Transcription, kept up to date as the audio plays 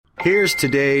Here's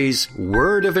today's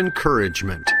word of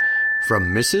encouragement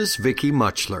from Mrs. Vicky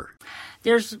Muchler.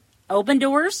 There's open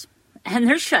doors and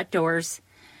there's shut doors.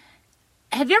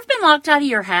 Have you ever been locked out of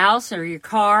your house or your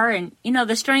car? And,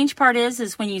 the strange part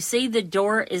is when you see the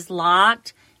door is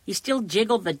locked, you still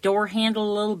jiggle the door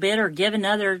handle a little bit or give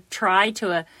another try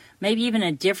to maybe even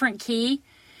a different key.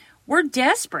 We're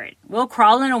desperate. We'll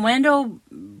crawl in a window,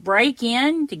 break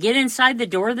in to get inside the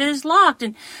door that is locked.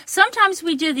 And sometimes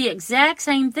we do the exact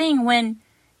same thing when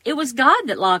it was God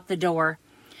that locked the door.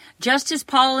 Just as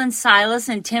Paul and Silas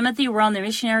and Timothy were on the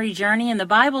missionary journey, and the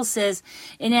Bible says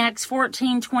in Acts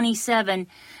 14:27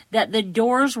 that the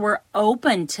doors were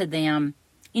open to them.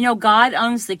 God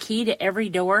owns the key to every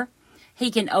door. He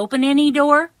can open any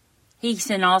door. He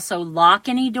can also lock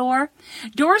any door.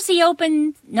 Doors he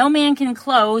opens, no man can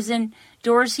close, and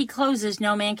doors he closes,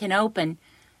 no man can open.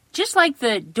 Just like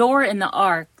the door in the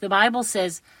ark, the Bible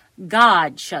says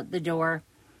God shut the door.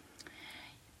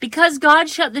 Because God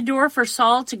shut the door for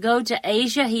Saul to go to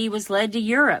Asia, he was led to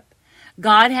Europe.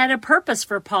 God had a purpose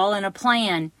for Paul and a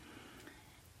plan.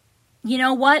 You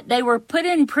know what? They were put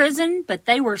in prison, but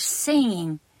they were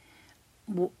singing.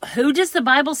 Who does the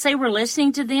Bible say were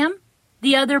listening to them?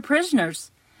 The other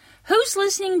prisoners. Who's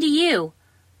listening to you?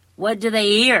 What do they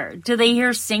hear? Do they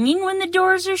hear singing when the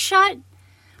doors are shut?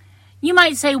 You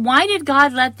might say, why did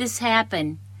God let this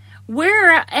happen?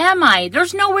 Where am I?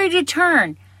 There's nowhere to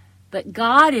turn. But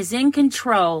God is in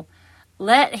control.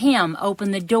 Let Him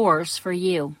open the doors for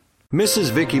you.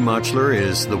 Mrs. Vicky Muchler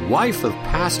is the wife of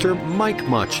Pastor Mike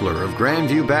Muchler of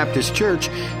Grandview Baptist Church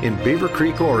in Beaver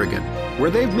Creek, Oregon, where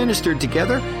they've ministered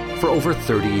together for over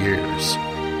 30 years.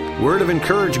 Word of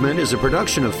Encouragement is a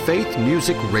production of Faith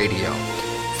Music Radio.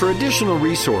 For additional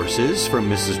resources from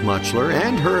Mrs. Muchler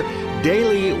and her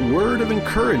daily Word of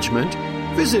Encouragement,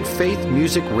 visit Faith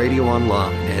Music Radio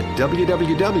online at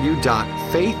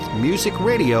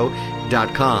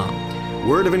www.faithmusicradio.com.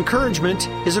 Word of Encouragement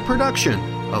is a production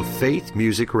of Faith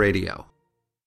Music Radio.